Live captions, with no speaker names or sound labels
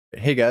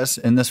Hey guys,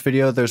 in this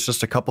video, there's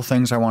just a couple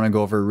things I want to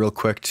go over real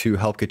quick to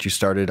help get you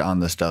started on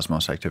this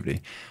Desmos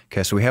activity.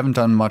 Okay, so we haven't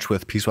done much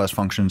with piecewise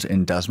functions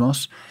in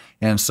Desmos.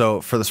 And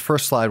so for this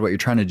first slide, what you're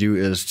trying to do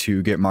is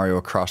to get Mario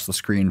across the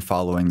screen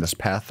following this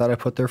path that I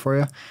put there for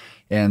you.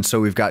 And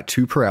so we've got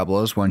two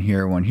parabolas, one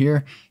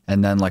here,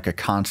 and then like a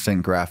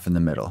constant graph in the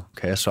middle.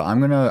 Okay, so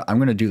I'm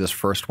gonna do this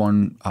first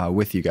one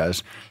with you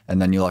guys,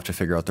 and then you'll have to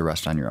figure out the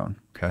rest on your own.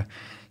 Okay.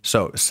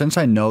 So since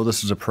I know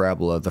this is a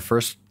parabola, the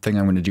first thing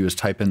I'm going to do is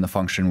type in the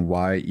function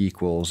y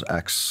equals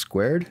x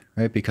squared,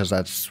 right? Because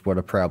that's what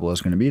a parabola is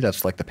going to be.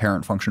 That's like the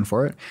parent function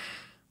for it.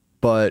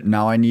 But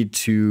now I need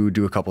to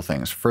do a couple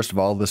things. First of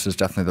all, this is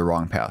definitely the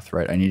wrong path,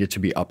 right? I need it to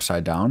be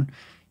upside down.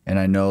 And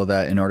I know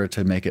that in order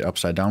to make it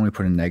upside down, we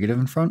put a negative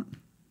in front.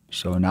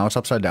 So now it's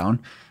upside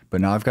down,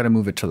 but now I've got to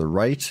move it to the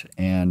right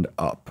and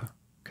up.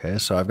 Okay,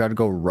 so I've got to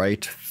go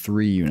right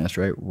 3 units,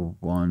 right?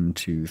 1,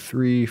 2,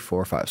 3,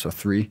 4, 5, so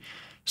 3.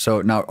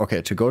 So now,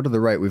 okay, to go to the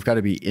right, we've got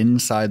to be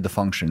inside the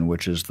function,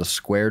 which is the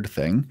squared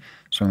thing.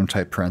 So I'm going to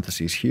type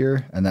parentheses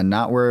here, and then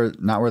not where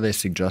they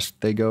suggest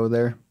they go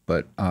there,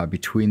 but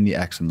between the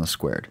x and the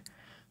squared.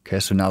 Okay,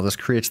 so now this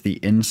creates the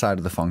inside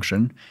of the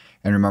function.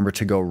 And remember,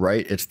 to go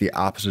right, it's the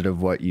opposite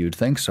of what you'd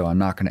think. So I'm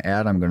not going to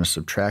add, I'm going to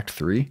subtract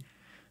 3.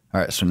 All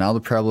right, so now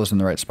the parabola is in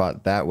the right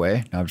spot that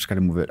way. Now I've just got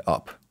to move it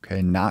up.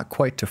 Okay, not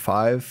quite to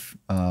 5,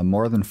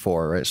 more than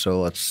 4, right?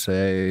 So let's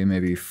say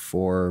maybe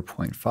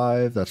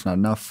 4.5. That's not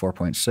enough.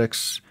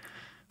 4.6,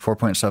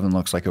 4.7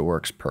 looks like it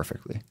works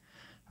perfectly.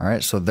 All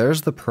right, so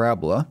there's the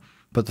parabola.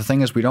 But the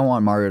thing is, we don't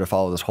want Mario to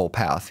follow this whole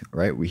path,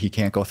 right? He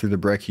can't go through the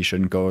brick. He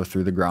shouldn't go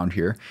through the ground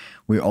here.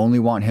 We only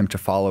want him to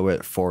follow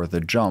it for the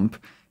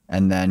jump,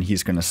 and then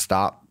he's going to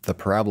stop the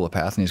parabola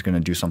path and he's going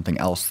to do something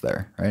else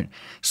there, right?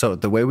 So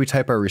the way we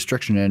type our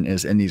restriction in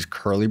is in these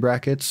curly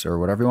brackets, or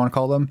whatever you want to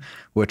call them,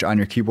 which on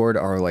your keyboard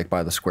are like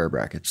by the square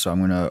brackets. So I'm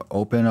going to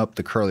open up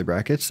the curly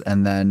brackets,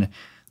 and then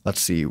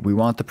let's see, we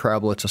want the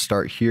parabola to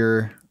start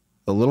here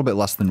a little bit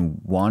less than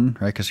 1,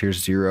 right? Because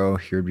here's 0,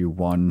 here would be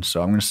 1.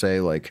 So I'm going to say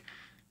like,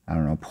 I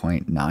don't know,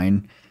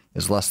 0.9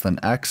 is less than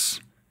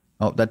x.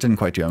 Oh, that didn't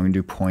quite do it. I'm going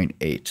to do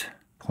 0.8.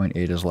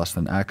 0.8 is less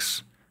than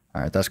x.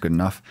 All right, that's good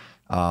enough.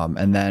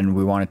 And then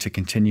we want it to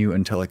continue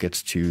until it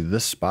gets to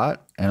this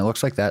spot. And it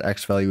looks like that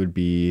x value would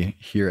be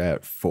here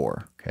at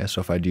 4. Okay, so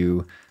if I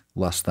do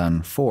less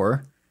than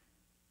 4,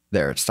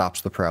 there, it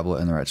stops the parabola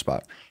in the right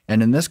spot.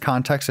 And in this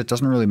context, it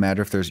doesn't really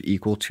matter if there's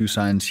equal to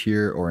signs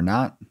here or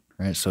not,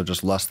 right? So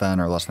just less than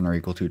or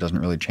equal to doesn't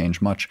really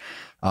change much.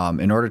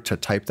 In order to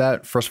type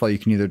that, first of all, you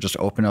can either just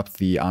open up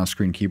the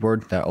on-screen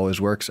keyboard. That always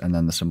works. And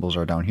then the symbols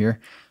are down here.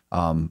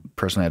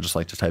 Personally, I just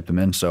like to type them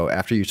in. So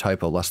after you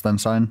type a less than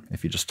sign,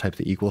 if you just type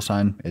the equal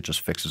sign, it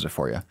just fixes it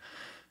for you.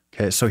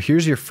 Okay, so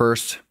here's your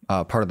first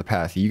part of the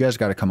path. You guys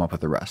got to come up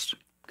with the rest.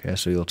 Okay,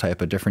 so you'll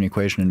type a different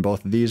equation in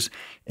both of these,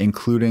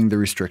 including the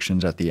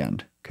restrictions at the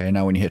end. Okay,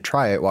 now when you hit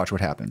try it, watch what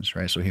happens,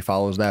 right? So he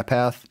follows that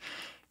path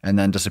and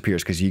then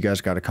disappears because you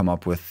guys got to come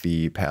up with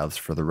the paths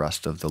for the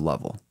rest of the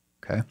level.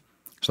 Okay,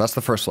 so that's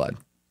the first slide.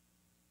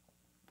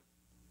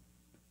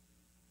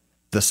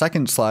 The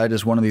second slide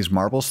is one of these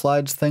marble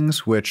slides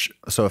things, which,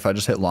 so if I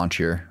just hit launch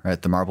here,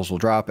 right, the marbles will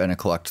drop and it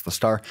collects the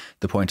star.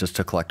 The point is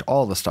to collect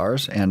all the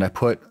stars, and I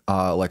put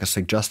like a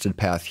suggested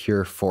path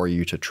here for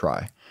you to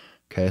try.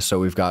 Okay, so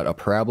we've got a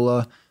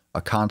parabola,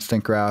 a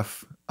constant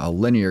graph, a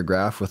linear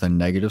graph with a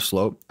negative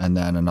slope, and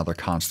then another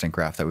constant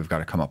graph that we've got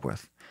to come up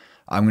with.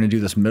 I'm going to do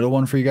this middle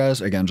one for you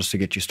guys. Again, just to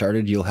get you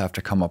started, you'll have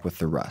to come up with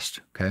the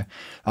rest, okay?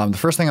 The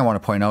first thing I want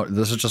to point out,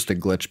 this is just a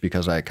glitch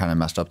because I kind of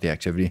messed up the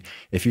activity.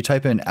 If you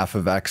type in f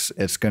of x,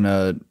 it's going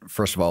to,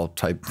 first of all,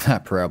 type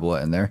that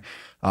parabola in there.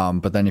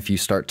 But then if you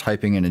start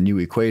typing in a new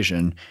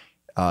equation,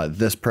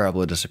 this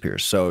parabola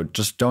disappears. So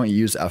just don't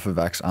use f of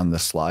x on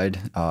this slide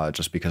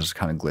just because it's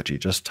kind of glitchy.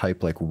 Just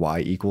type like y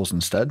equals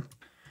instead,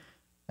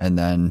 and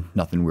then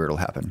nothing weird will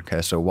happen.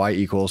 Okay, so y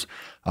equals,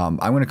 I'm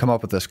going to come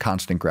up with this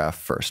constant graph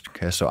first.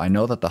 Okay, so I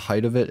know that the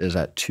height of it is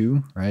at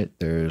 2, right?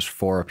 There's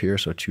 4 up here,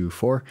 so 2,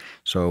 4.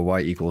 So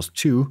y equals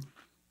 2.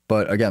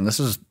 But again, this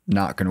is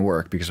not going to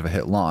work because if I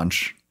hit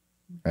launch,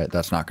 right,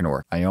 that's not going to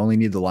work. I only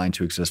need the line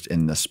to exist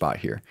in this spot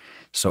here.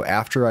 So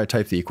after I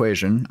type the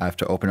equation, I have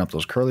to open up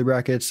those curly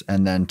brackets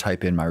and then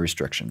type in my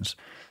restrictions.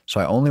 So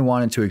I only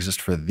want it to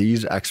exist for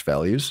these x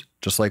values,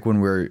 just like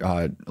when we're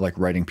like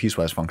writing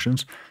piecewise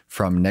functions,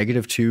 from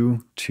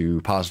 -2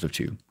 to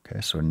 +2. Okay,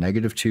 so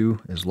 -2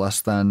 is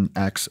less than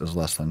x is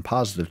less than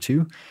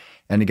 +2.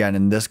 And again,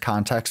 in this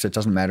context, it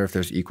doesn't matter if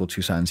there's equal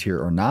to signs here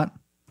or not.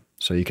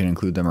 So you can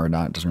include them or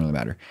not, it doesn't really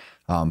matter.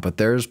 But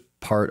there's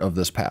part of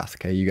this path.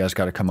 Okay, you guys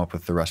got to come up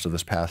with the rest of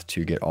this path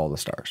to get all the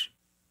stars.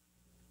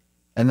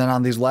 And then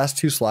on these last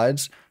 2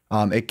 slides,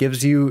 it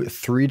gives you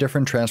 3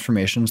 different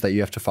transformations that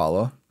you have to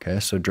follow. Okay,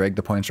 so drag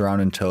the points around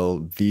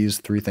until these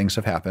 3 things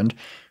have happened.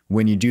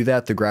 When you do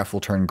that, the graph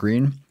will turn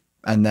green.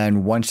 And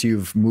then once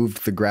you've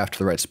moved the graph to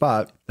the right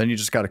spot, then you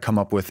just got to come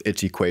up with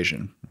its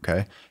equation.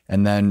 Okay,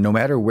 and then no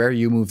matter where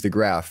you move the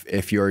graph,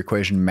 if your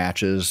equation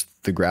matches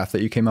the graph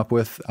that you came up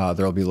with,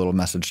 there'll be a little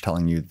message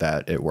telling you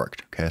that it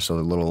worked. Okay, so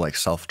a little like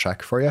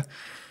self-check for you.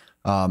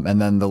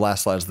 And then the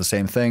last slide is the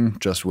same thing,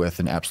 just with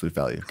an absolute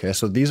value. Okay,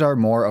 so these are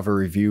more of a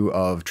review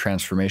of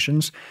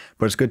transformations,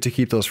 but it's good to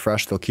keep those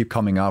fresh. They'll keep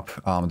coming up.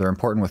 They're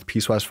important with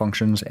piecewise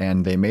functions,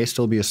 and they may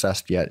still be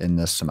assessed yet in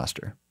this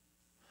semester.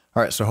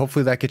 All right, so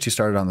hopefully that gets you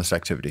started on this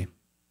activity.